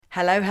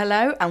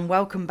Hello, and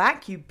welcome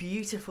back, you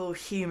beautiful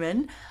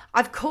human.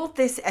 I've called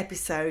this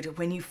episode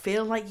When You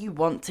Feel Like You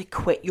Want to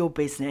Quit Your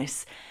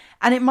Business.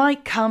 And it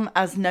might come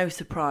as no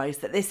surprise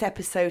that this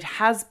episode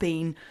has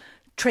been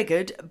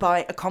triggered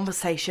by a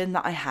conversation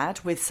that I had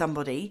with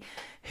somebody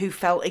who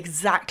felt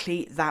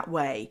exactly that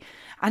way.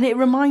 And it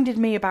reminded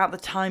me about the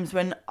times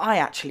when I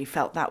actually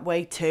felt that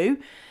way too,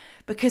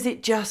 because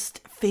it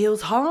just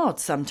feels hard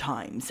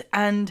sometimes.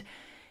 And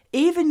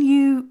even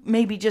you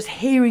maybe just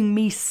hearing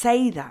me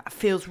say that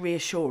feels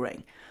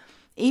reassuring.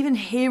 Even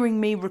hearing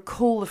me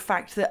recall the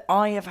fact that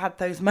I have had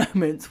those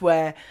moments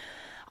where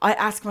I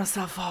ask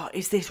myself,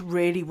 is this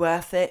really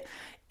worth it?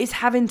 Is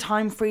having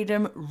time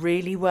freedom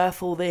really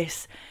worth all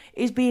this?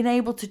 Is being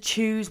able to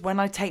choose when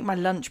I take my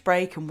lunch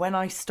break and when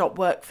I stop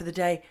work for the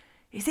day,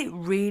 is it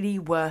really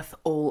worth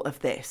all of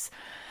this?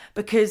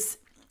 Because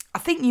I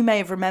think you may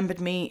have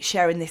remembered me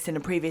sharing this in a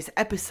previous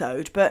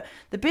episode, but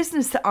the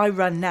business that I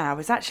run now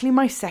is actually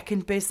my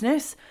second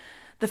business.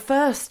 The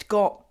first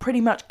got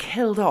pretty much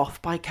killed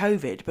off by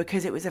COVID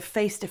because it was a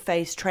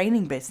face-to-face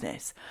training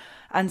business.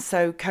 And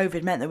so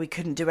COVID meant that we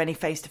couldn't do any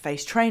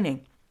face-to-face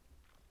training.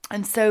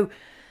 And so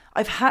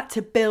I've had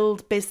to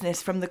build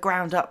business from the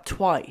ground up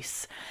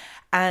twice,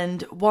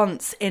 and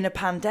once in a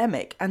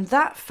pandemic. And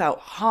that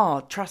felt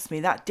hard. Trust me,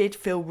 that did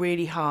feel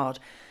really hard,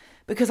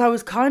 because I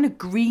was kind of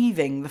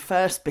grieving the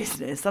first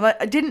business. And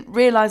I didn't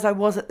realize I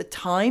was at the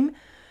time,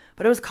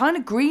 but I was kind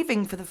of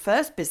grieving for the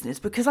first business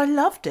because I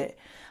loved it.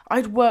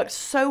 I'd worked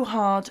so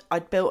hard.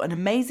 I'd built an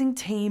amazing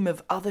team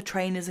of other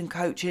trainers and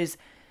coaches.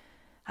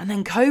 And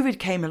then COVID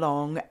came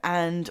along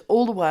and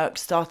all the work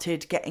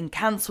started getting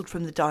cancelled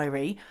from the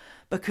diary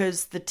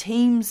because the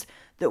teams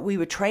that we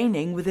were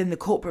training within the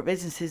corporate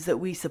businesses that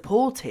we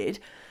supported,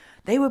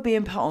 they were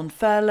being put on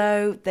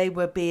furlough. They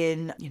were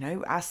being,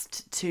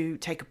 asked to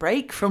take a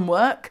break from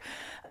work.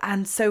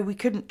 And so we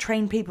couldn't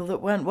train people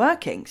that weren't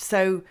working.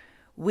 So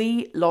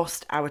we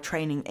lost our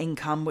training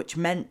income, which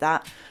meant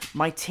that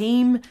my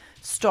team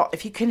stopped.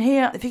 If you can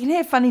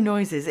hear funny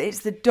noises, it's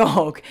the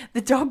dog.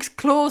 The dog's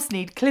claws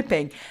need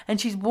clipping and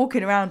she's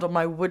walking around on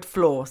my wood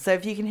floor. So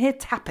if you can hear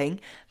tapping,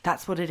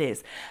 that's what it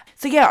is.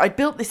 So yeah, I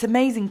built this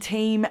amazing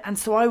team. And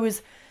so I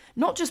was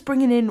not just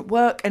bringing in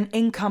work and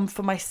income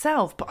for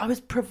myself, but I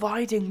was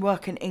providing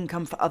work and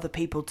income for other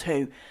people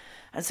too.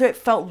 And so it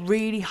felt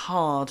really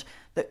hard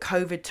that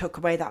COVID took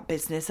away that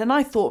business. And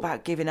I thought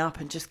about giving up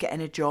and just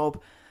getting a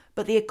job,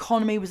 but the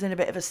economy was in a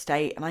bit of a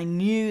state. And I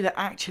knew that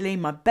actually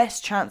my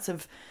best chance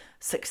of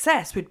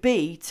success would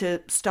be to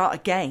start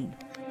again.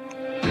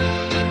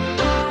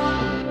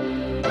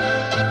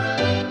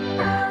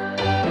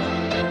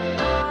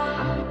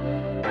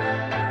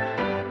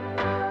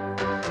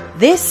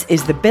 This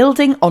is the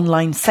Building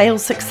Online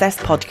Sales Success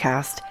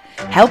podcast,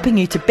 helping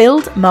you to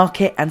build,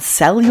 market and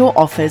sell your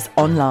offers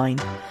online.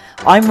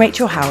 I'm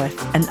Rachel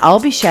Howarth, and I'll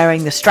be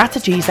sharing the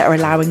strategies that are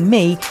allowing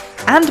me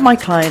and my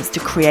clients to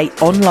create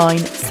online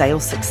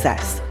sales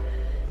success.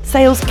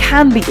 Sales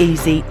can be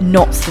easy,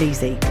 not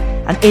sleazy.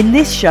 And in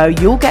this show,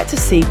 you'll get to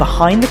see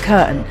behind the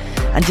curtain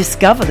and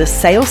discover the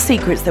sales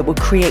secrets that will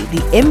create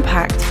the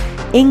impact,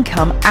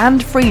 income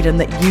and freedom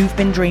that you've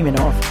been dreaming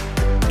of.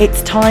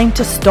 It's time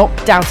to stop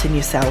doubting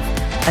yourself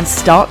and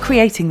start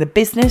creating the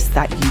business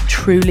that you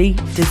truly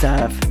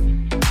deserve.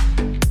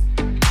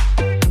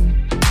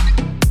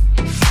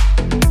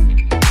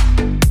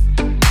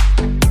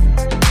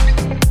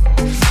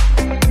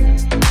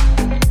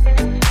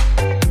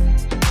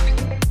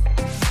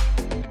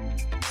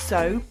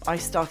 So I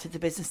started the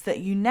business that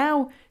you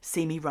now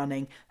see me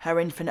running, Her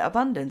Infinite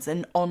Abundance,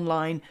 an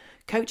online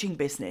coaching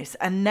business.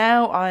 And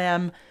now I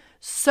am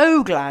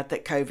so glad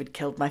that COVID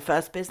killed my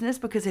first business,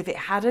 because if it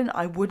hadn't,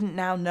 I wouldn't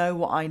now know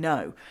what I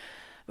know,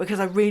 because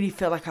I really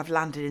feel like I've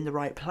landed in the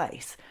right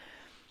place.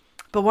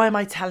 But why am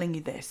I telling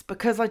you this?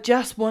 Because I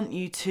just want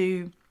you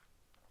to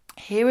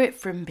hear it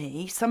from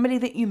me, somebody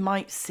that you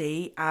might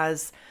see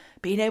as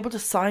being able to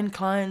sign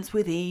clients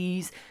with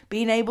ease,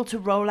 being able to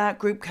roll out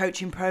group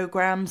coaching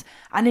programs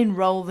and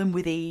enroll them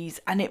with ease.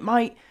 And it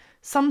might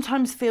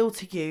sometimes feel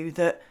to you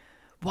that,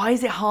 why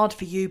is it hard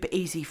for you but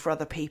easy for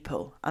other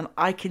people? And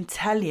I can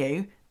tell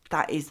you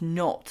that is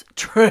not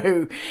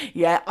true.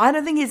 Yeah, I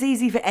don't think it's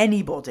easy for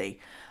anybody.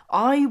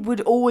 I would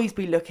always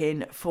be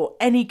looking for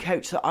any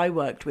coach that I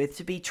worked with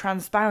to be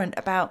transparent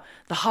about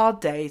the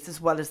hard days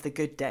as well as the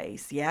good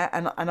days. Yeah,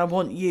 and I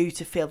want you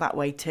to feel that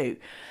way too.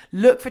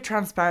 Look for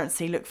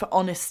transparency, look for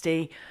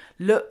honesty,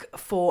 look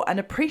for an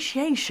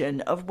appreciation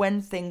of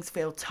when things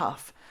feel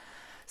tough.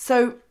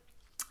 So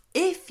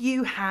if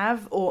you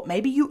have, or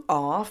maybe you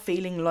are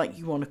feeling like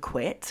you want to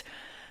quit,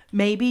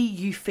 maybe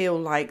you feel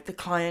like the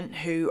client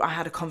who I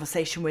had a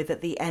conversation with at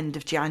the end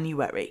of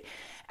January,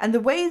 and the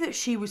way that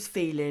she was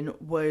feeling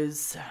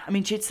was,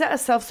 she'd set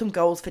herself some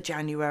goals for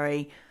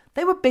January.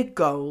 They were big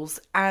goals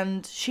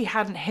and she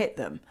hadn't hit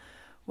them.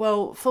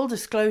 Well, full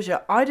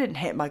disclosure, I didn't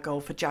hit my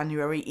goal for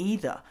January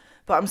either,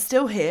 but I'm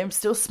still here, I'm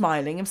still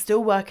smiling, I'm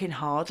still working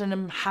hard, and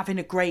I'm having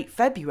a great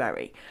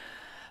February.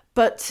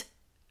 But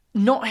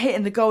not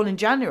hitting the goal in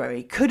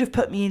January could have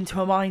put me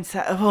into a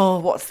mindset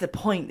of, what's the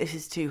point? This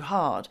is too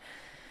hard.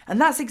 And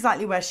that's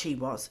exactly where she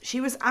was.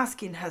 She was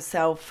asking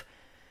herself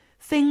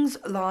things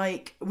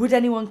like, would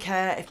anyone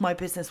care if my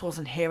business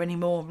wasn't here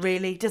anymore?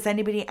 Really? Does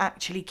anybody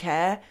actually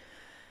care?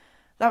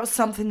 That was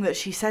something that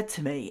she said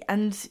to me.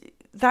 And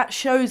that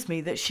shows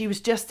me that she was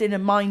just in a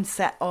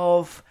mindset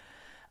of,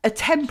 a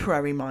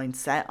temporary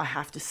mindset, I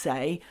have to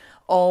say,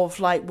 of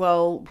like,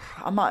 well,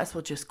 I might as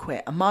well just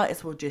quit. I might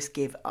as well just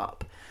give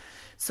up.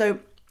 So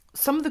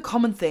some of the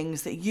common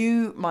things that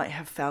you might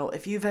have felt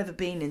if you've ever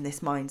been in this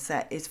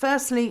mindset is,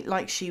 firstly,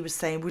 like she was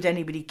saying, would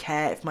anybody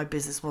care if my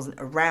business wasn't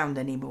around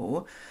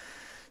anymore?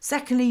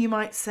 Secondly, you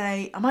might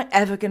say, am I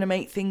ever going to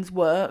make things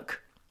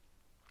work?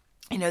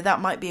 You know, that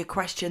might be a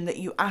question that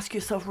you ask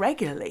yourself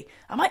regularly.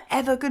 Am I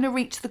ever going to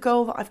reach the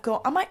goal that I've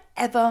got? Am I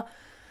ever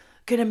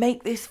going to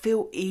make this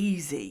feel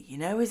easy? You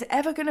know, is it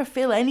ever going to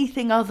feel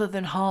anything other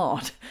than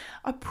hard?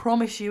 I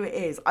promise you it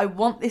is. I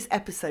want this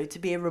episode to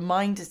be a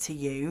reminder to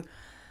you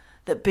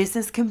that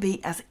business can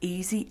be as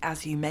easy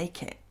as you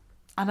make it.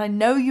 And I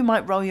know you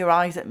might roll your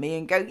eyes at me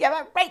and go, yeah,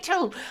 but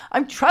Rachel,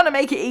 I'm trying to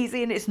make it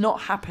easy and it's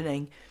not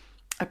happening.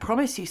 I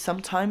promise you,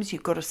 sometimes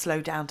you've got to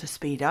slow down to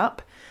speed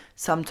up.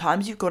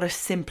 Sometimes you've got to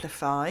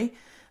simplify.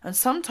 And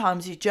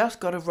sometimes you just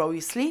got to roll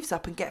your sleeves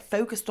up and get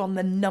focused on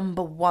the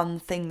number one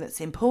thing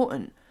that's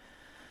important.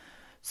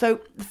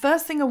 So the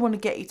first thing I want to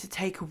get you to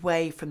take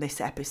away from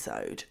this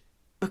episode,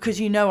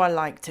 because you know I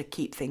like to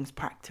keep things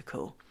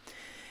practical,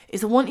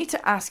 is I want you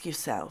to ask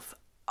yourself,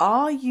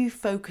 are you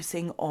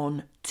focusing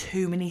on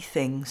too many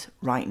things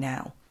right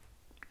now?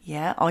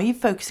 Yeah, are you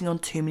focusing on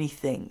too many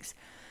things?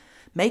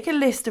 Make a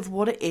list of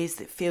what it is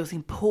that feels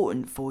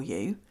important for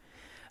you.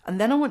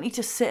 And then I want you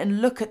to sit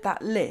and look at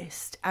that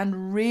list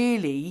and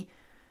really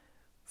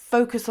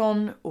focus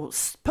on, or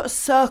put a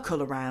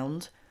circle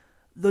around,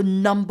 the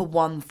number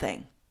one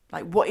thing.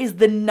 Like, what is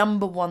the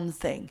number one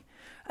thing?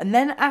 And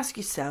then ask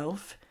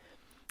yourself,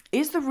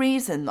 is the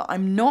reason that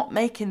I'm not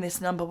making this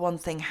number one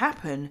thing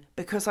happen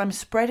because I'm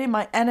spreading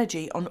my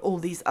energy on all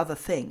these other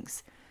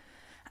things?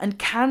 And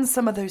can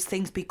some of those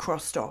things be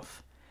crossed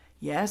off?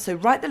 Yeah, so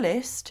write the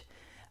list,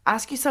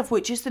 ask yourself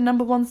which is the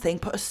number one thing,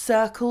 put a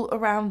circle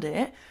around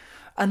it,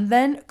 and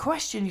then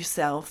question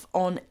yourself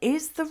on,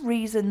 is the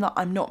reason that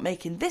I'm not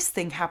making this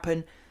thing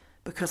happen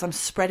because I'm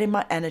spreading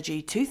my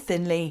energy too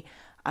thinly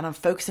and I'm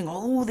focusing on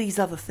all these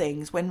other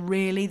things when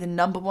really the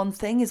number one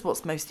thing is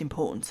what's most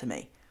important to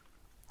me?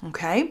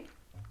 Okay?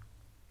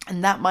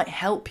 And that might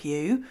help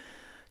you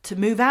to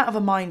move out of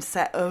a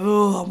mindset of,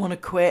 oh, I want to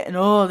quit and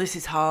oh, this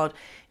is hard.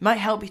 It might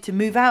help you to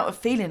move out of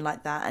feeling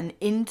like that and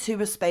into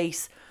a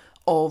space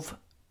of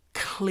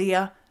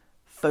clear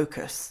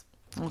focus.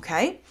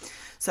 Okay?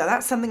 So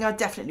that's something I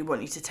definitely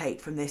want you to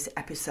take from this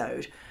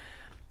episode.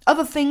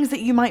 Other things that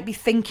you might be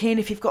thinking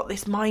if you've got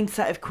this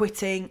mindset of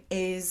quitting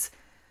is,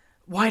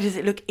 why does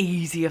it look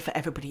easier for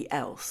everybody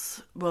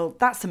else? Well,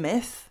 that's a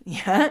myth.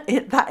 Yeah,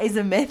 that is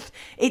a myth.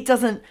 It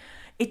doesn't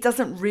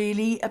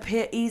really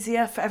appear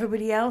easier for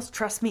everybody else.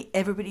 Trust me,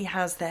 everybody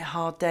has their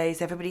hard days.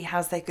 Everybody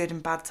has their good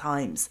and bad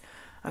times.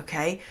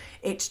 Okay?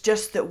 It's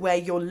just that where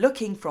you're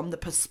looking from, the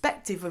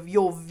perspective of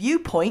your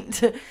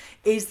viewpoint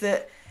is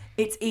that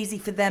it's easy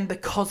for them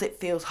because it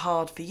feels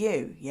hard for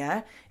you,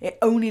 yeah? It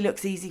only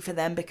looks easy for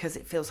them because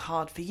it feels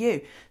hard for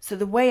you. So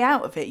the way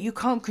out of it, you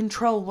can't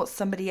control what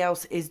somebody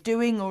else is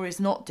doing or is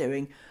not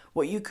doing.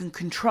 What you can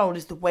control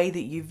is the way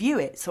that you view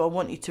it. So I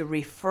want you to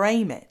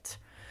reframe it.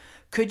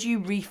 Could you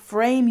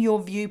reframe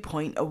your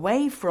viewpoint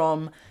away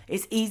from,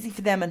 it's easy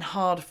for them and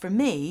hard for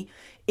me,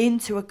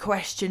 into a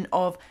question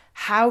of,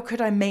 how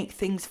could I make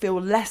things feel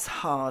less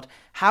hard?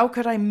 How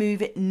could I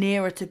move it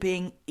nearer to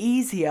being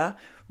easier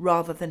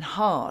rather than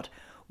hard?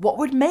 What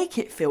would make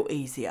it feel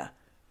easier?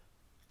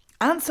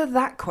 Answer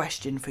that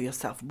question for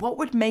yourself. What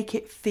would make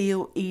it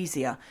feel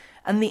easier?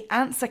 And the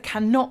answer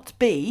cannot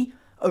be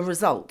a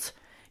result.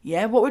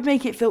 Yeah, what would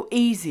make it feel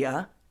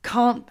easier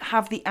can't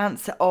have the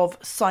answer of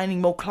signing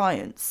more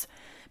clients,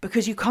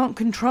 because you can't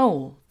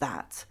control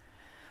that.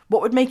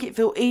 What would make it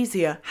feel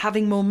easier?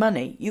 Having more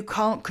money. You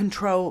can't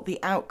control the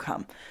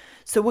outcome.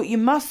 So what you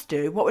must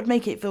do, what would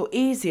make it feel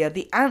easier,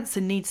 the answer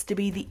needs to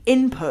be the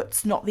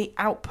inputs, not the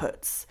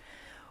outputs.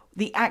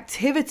 The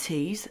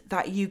activities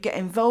that you get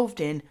involved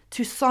in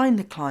to sign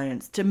the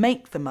clients, to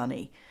make the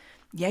money.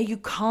 Yeah, you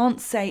can't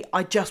say,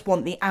 I just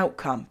want the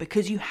outcome,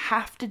 because you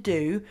have to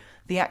do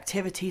the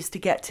activities to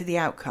get to the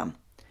outcome.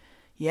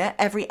 Yeah,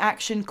 every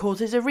action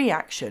causes a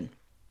reaction.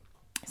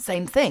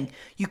 Same thing.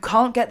 You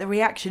can't get the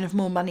reaction of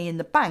more money in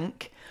the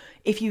bank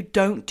if you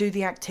don't do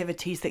the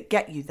activities that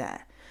get you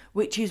there.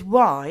 Which is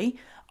why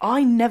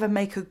I never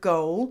make a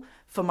goal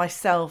for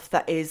myself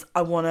that is,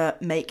 I want to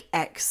make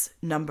X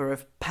number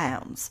of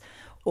pounds,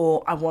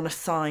 or I want to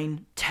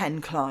sign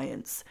 10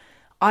 clients.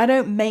 I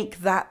don't make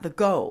that the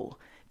goal,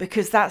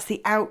 because that's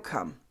the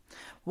outcome.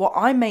 What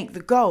I make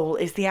the goal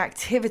is the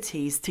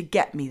activities to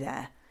get me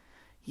there.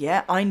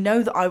 Yeah, I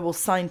know that I will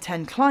sign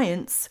 10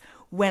 clients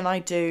when I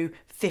do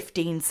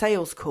 15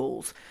 sales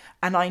calls.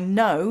 And I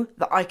know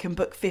that I can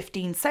book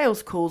 15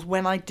 sales calls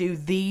when I do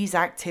these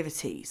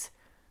activities.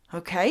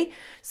 Okay?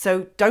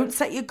 So don't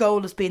set your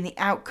goal as being the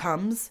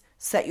outcomes.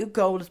 Set your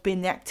goal as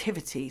being the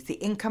activities, the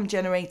income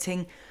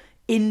generating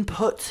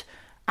input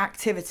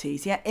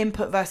activities. Yeah,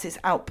 input versus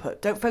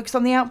output. Don't focus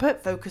on the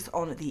output, focus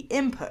on the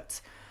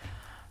input.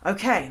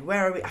 Okay,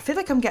 where are we? I feel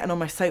like I'm getting on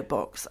my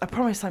soapbox. I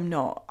promise I'm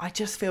not. I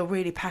just feel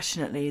really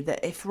passionately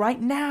that if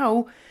right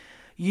now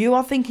you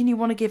are thinking you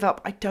want to give up,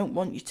 I don't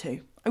want you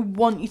to. I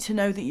want you to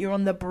know that you're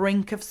on the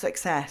brink of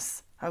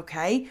success,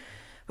 okay?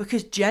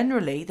 Because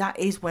generally that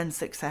is when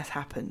success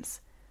happens.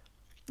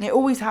 It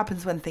always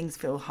happens when things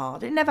feel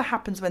hard. It never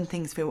happens when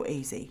things feel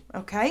easy,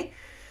 okay?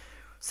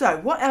 So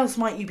what else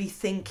might you be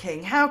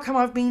thinking? How come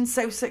I've been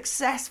so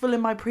successful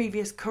in my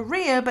previous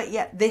career, but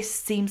yet this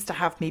seems to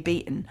have me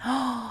beaten?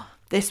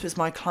 This was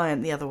my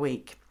client the other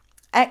week.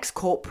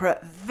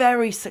 Ex-corporate,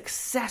 very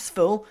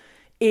successful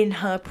in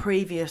her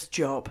previous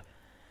job.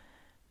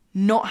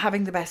 Not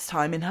having the best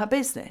time in her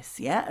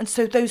business, yeah? And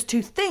so those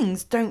two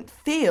things don't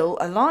feel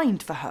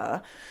aligned for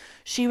her.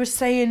 She was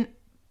saying,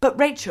 but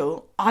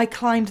Rachel, I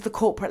climbed the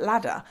corporate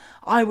ladder.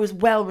 I was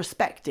well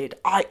respected.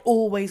 I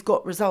always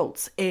got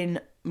results in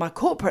my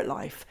corporate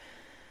life.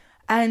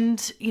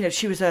 And, you know,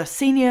 she was a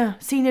senior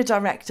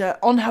director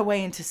on her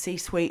way into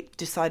C-suite,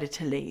 decided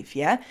to leave,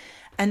 yeah?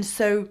 And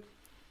so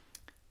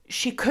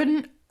she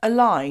couldn't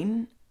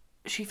align.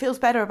 She feels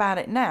better about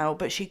it now,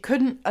 but she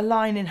couldn't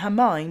align in her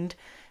mind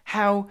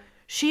how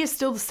she is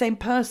still the same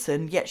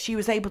person, yet she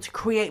was able to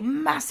create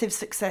massive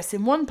success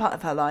in one part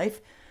of her life,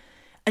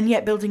 and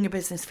yet building a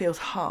business feels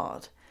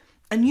hard.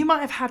 And you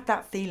might have had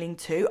that feeling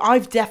too.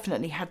 I've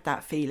definitely had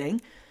that feeling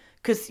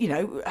because, you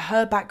know,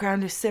 her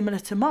background is similar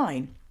to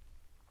mine.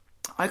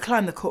 I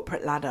climbed the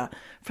corporate ladder.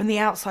 From the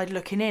outside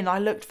looking in, I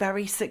looked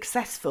very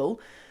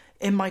successful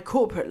in my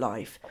corporate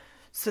life.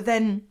 So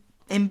then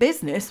in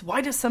business,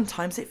 why does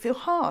sometimes it feel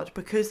hard?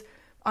 Because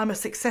I'm a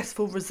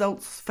successful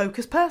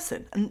results-focused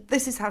person. And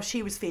this is how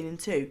she was feeling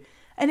too.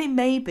 And it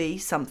may be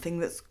something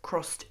that's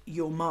crossed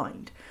your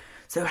mind.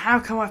 So how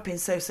come I've been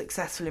so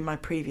successful in my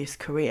previous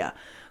career?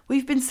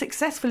 We've been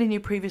successful in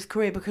your previous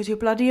career because you're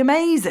bloody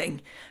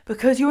amazing,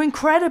 because you're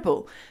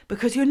incredible,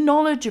 because you're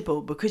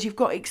knowledgeable, because you've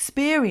got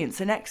experience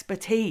and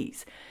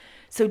expertise.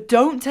 So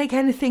don't take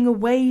anything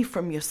away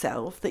from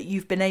yourself that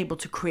you've been able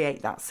to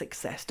create that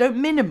success. Don't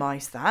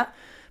minimize that.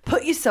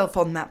 Put yourself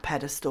on that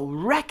pedestal.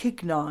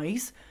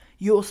 Recognize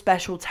your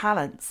special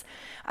talents.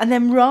 And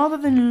then rather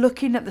than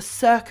looking at the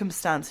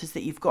circumstances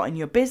that you've got in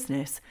your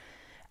business,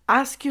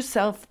 ask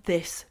yourself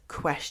this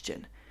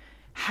question.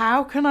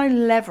 How can I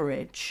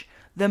leverage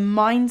the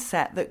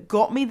mindset that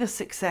got me the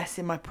success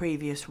in my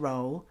previous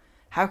role?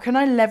 How can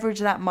I leverage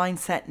that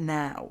mindset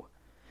now?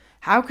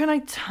 How can I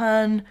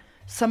turn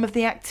some of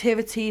the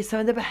activities,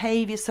 some of the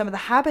behaviors, some of the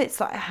habits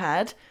that I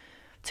had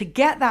to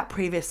get that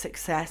previous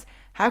success?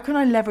 How can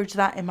I leverage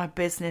that in my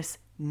business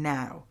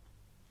now?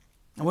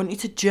 I want you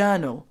to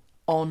journal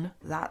on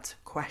that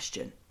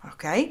question,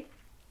 okay?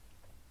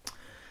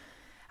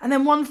 And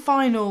then one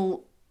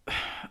final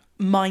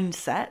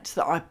mindset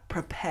that I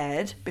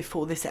prepared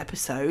before this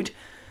episode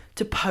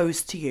to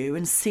pose to you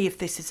and see if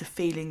this is a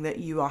feeling that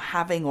you are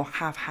having or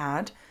have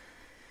had,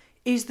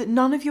 is that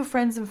none of your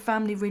friends and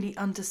family really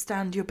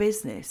understand your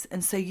business.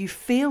 And so you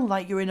feel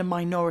like you're in a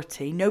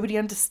minority. Nobody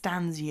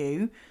understands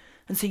you.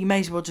 And so you may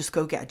as well just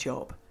go get a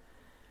job.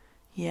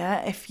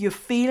 Yeah, if you're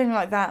feeling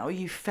like that or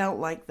you felt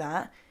like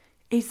that,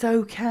 it's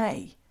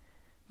okay.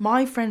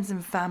 My friends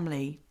and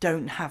family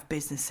don't have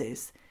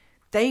businesses.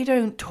 They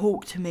don't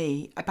talk to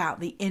me about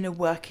the inner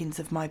workings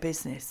of my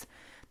business.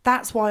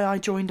 That's why I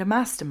joined a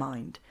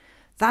mastermind.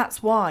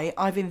 That's why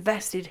I've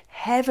invested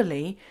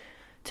heavily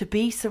to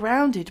be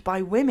surrounded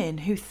by women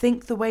who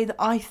think the way that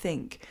I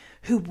think,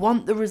 who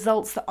want the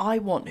results that I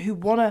want, who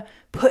want to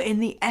put in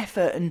the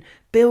effort and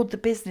build the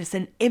business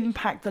and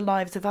impact the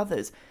lives of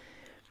others.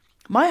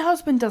 My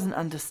husband doesn't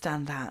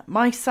understand that.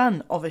 My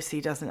son obviously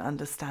doesn't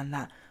understand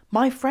that.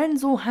 My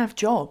friends all have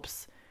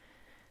jobs.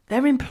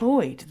 They're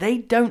employed. They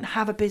don't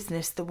have a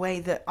business the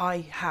way that I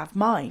have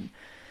mine.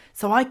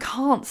 So I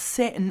can't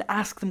sit and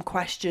ask them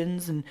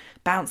questions and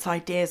bounce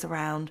ideas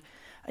around.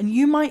 And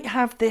you might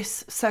have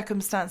this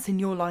circumstance in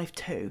your life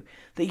too,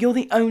 that you're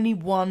the only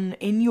one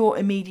in your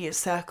immediate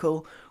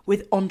circle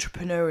with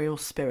entrepreneurial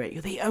spirit.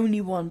 You're the only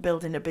one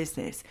building a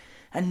business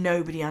and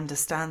nobody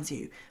understands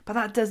you. But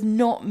that does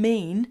not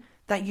mean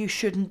that you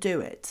shouldn't do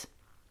it.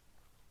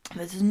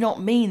 That does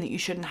not mean that you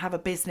shouldn't have a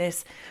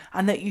business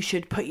and that you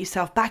should put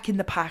yourself back in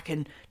the pack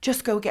and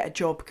just go get a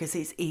job because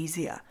it's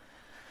easier.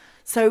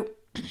 So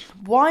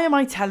why am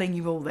I telling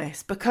you all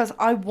this? Because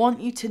I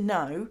want you to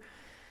know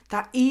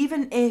that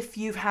even if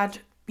you've had,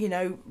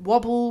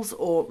 wobbles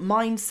or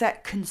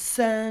mindset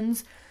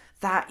concerns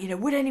that,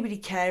 would anybody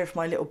care if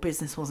my little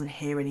business wasn't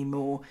here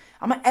anymore?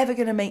 Am I ever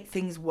going to make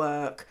things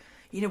work?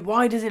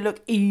 Why does it look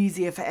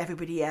easier for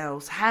everybody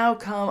else? How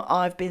come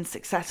I've been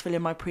successful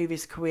in my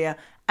previous career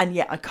and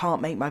yet I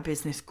can't make my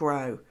business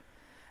grow?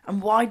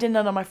 And why do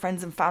none of my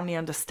friends and family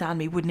understand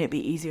me? Wouldn't it be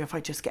easier if I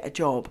just get a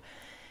job?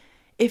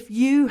 If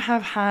you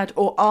have had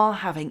or are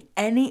having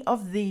any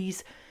of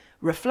these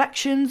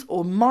reflections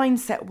or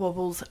mindset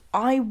wobbles,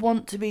 I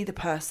want to be the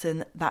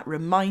person that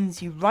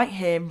reminds you right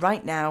here,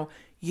 right now,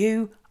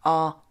 you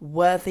are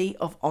worthy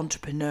of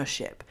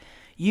entrepreneurship.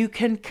 You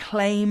can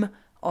claim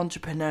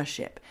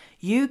entrepreneurship.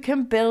 You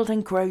can build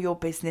and grow your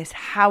business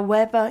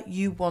however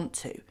you want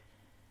to.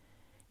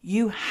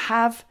 You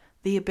have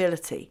the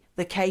ability,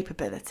 the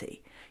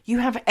capability. You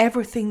have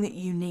everything that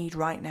you need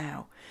right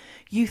now.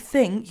 You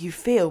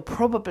feel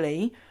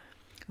probably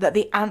that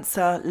the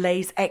answer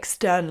lays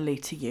externally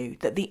to you,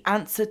 that the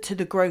answer to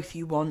the growth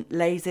you want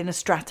lays in a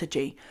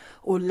strategy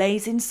or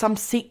lays in some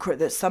secret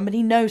that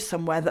somebody knows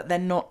somewhere that they're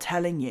not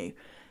telling you.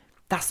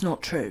 That's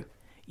not true.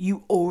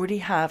 You already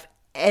have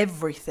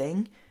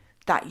everything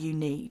that you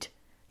need.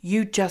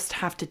 You just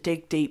have to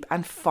dig deep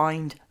and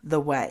find the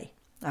way.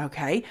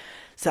 Okay?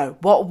 So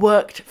what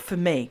worked for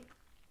me?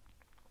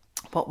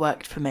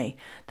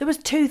 There was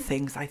two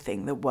things I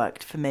think that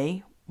worked for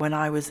me when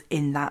I was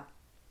in that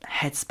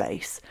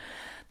headspace.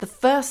 The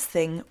first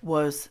thing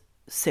was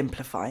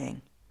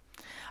simplifying.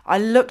 I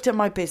looked at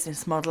my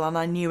business model and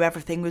I knew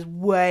everything was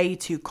way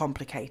too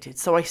complicated.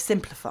 So I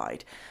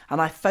simplified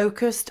and I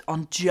focused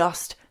on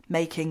just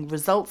making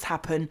results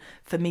happen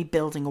for me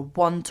building a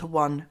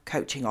one-to-one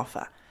coaching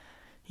offer.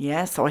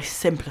 Yeah, so I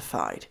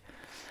simplified.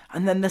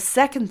 And then the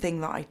second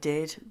thing that I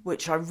did,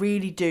 which I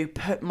really do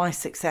put my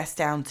success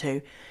down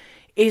to,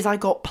 is I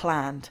got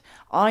planned.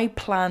 I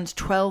planned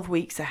 12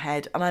 weeks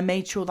ahead and I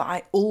made sure that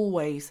I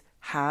always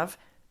have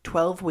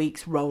 12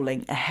 weeks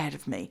rolling ahead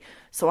of me.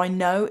 So I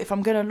know if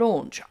I'm going to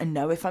launch, I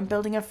know if I'm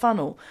building a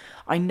funnel,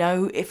 I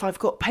know if I've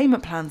got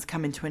payment plans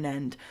coming to an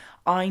end,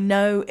 I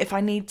know if I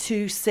need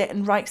to sit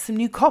and write some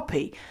new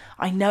copy,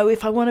 I know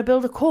if I want to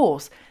build a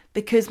course,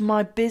 because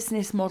my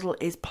business model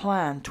is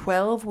planned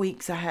 12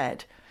 weeks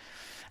ahead.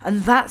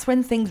 And that's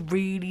when things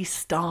really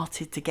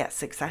started to get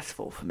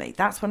successful for me.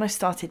 That's when I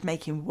started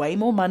making way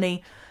more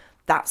money.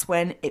 That's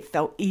when it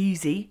felt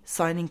easy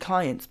signing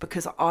clients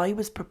because I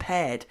was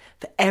prepared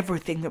for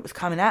everything that was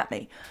coming at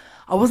me.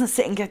 I wasn't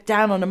sitting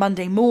down on a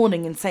Monday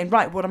morning and saying,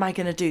 right, what am I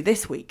going to do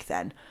this week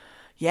then?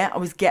 Yeah, I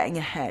was getting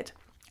ahead.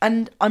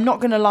 And I'm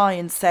not going to lie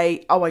and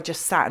say, oh, I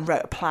just sat and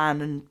wrote a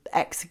plan and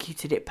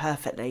executed it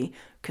perfectly,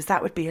 because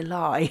that would be a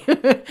lie.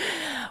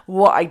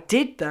 What I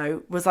did,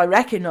 though, was I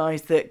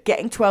recognised that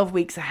getting 12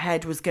 weeks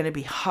ahead was going to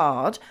be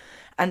hard.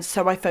 And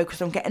so I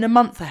focused on getting a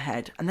month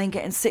ahead and then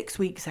getting 6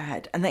 weeks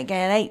ahead and then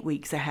getting 8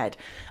 weeks ahead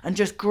and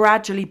just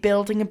gradually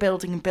building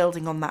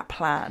on that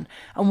plan.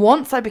 And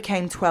once I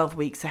became 12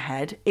 weeks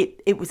ahead,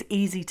 it was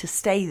easy to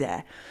stay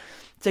there.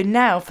 So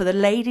now for the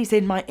ladies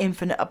in my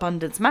Infinite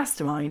Abundance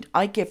Mastermind,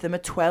 I give them a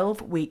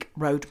 12-week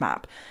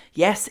roadmap.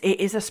 Yes, it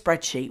is a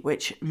spreadsheet,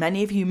 which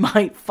many of you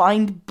might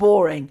find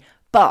boring,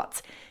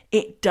 but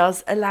it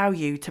does allow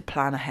you to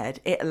plan ahead.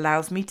 It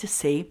allows me to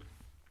see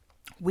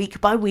week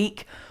by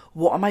week,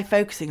 what am I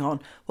focusing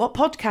on? What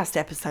podcast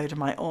episode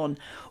am I on?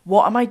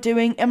 What am I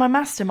doing in my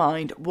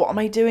mastermind? What am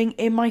I doing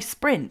in my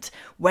sprint?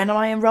 When am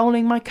I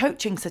enrolling my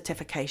coaching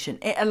certification?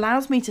 It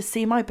allows me to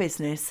see my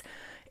business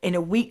in a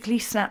weekly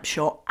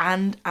snapshot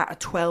and at a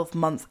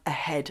 12-month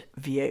ahead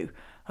view.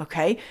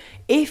 Okay,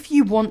 if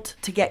you want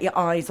to get your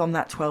eyes on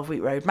that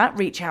 12-week roadmap,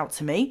 reach out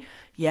to me.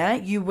 Yeah,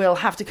 you will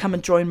have to come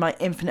and join my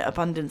Infinite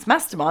Abundance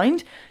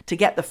Mastermind to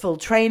get the full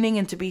training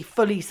and to be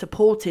fully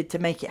supported to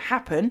make it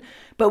happen.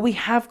 But we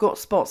have got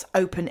spots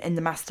open in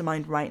the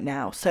mastermind right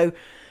now. So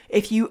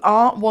if you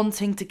are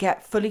wanting to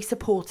get fully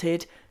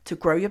supported to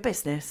grow your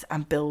business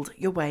and build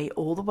your way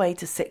all the way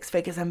to 6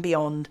 figures and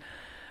beyond,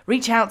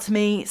 reach out to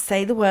me,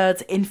 say the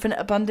words Infinite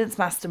Abundance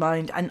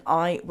Mastermind, and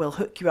I will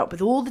hook you up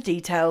with all the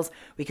details.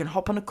 We can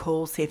hop on a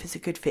call, see if it's a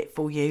good fit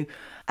for you,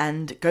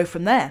 and go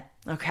from there.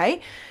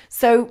 Okay?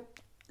 So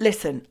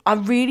listen, I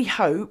really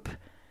hope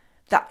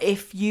that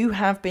if you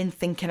have been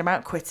thinking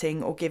about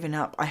quitting or giving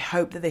up, I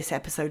hope that this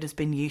episode has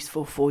been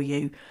useful for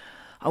you.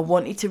 I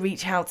want you to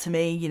reach out to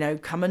me,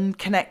 come and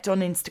connect on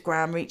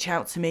Instagram, reach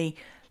out to me.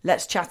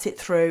 Let's chat it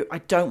through. I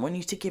don't want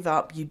you to give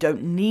up. You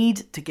don't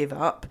need to give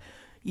up.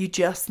 You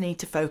just need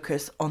to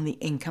focus on the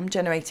income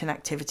generating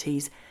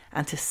activities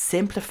and to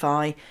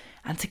simplify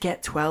and to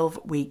get 12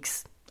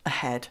 weeks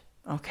ahead.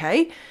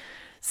 Okay?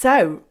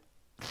 So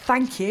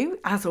thank you,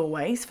 as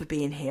always, for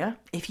being here.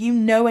 If you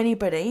know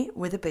anybody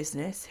with a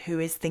business who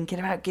is thinking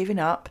about giving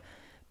up,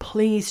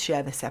 please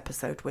share this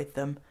episode with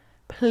them.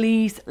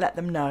 Please let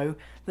them know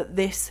that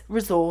this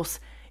resource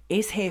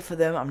is here for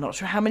them. I'm not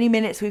sure how many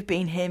minutes we've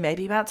been here,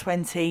 maybe about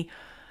 20.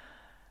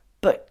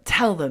 But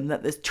tell them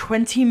that there's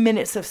 20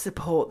 minutes of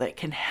support that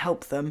can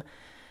help them,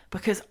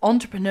 because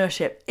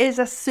entrepreneurship is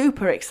a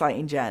super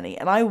exciting journey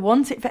and I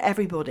want it for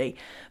everybody,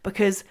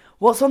 because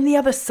what's on the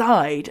other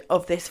side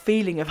of this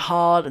feeling of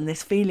hard and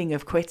this feeling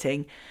of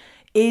quitting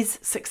is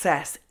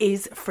success,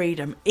 is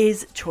freedom,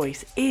 is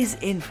choice, is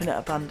infinite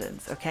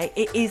abundance, okay?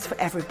 It is for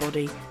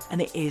everybody and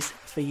it is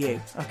for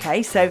you,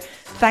 okay? So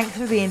thanks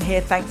for being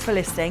here. Thanks for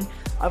listening.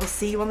 I will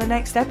see you on the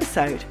next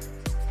episode.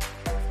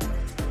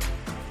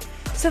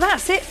 So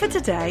that's it for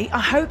today. I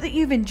hope that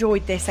you've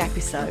enjoyed this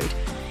episode.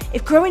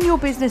 If growing your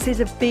business is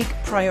a big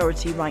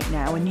priority right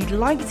now and you'd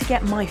like to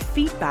get my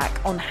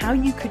feedback on how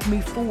you could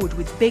move forward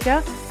with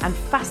bigger and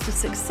faster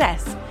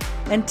success,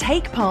 then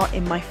take part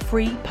in my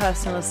free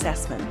personal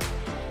assessment.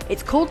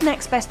 It's called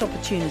Next Best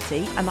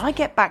Opportunity, and I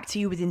get back to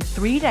you within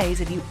 3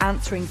 days of you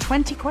answering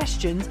 20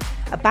 questions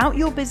about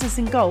your business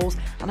and goals,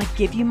 and I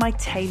give you my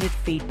tailored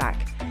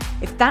feedback.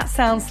 If that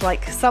sounds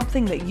like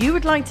something that you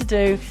would like to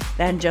do,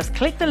 then just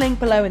click the link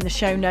below in the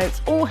show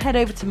notes or head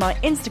over to my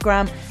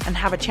Instagram and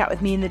have a chat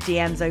with me in the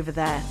DMs over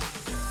there.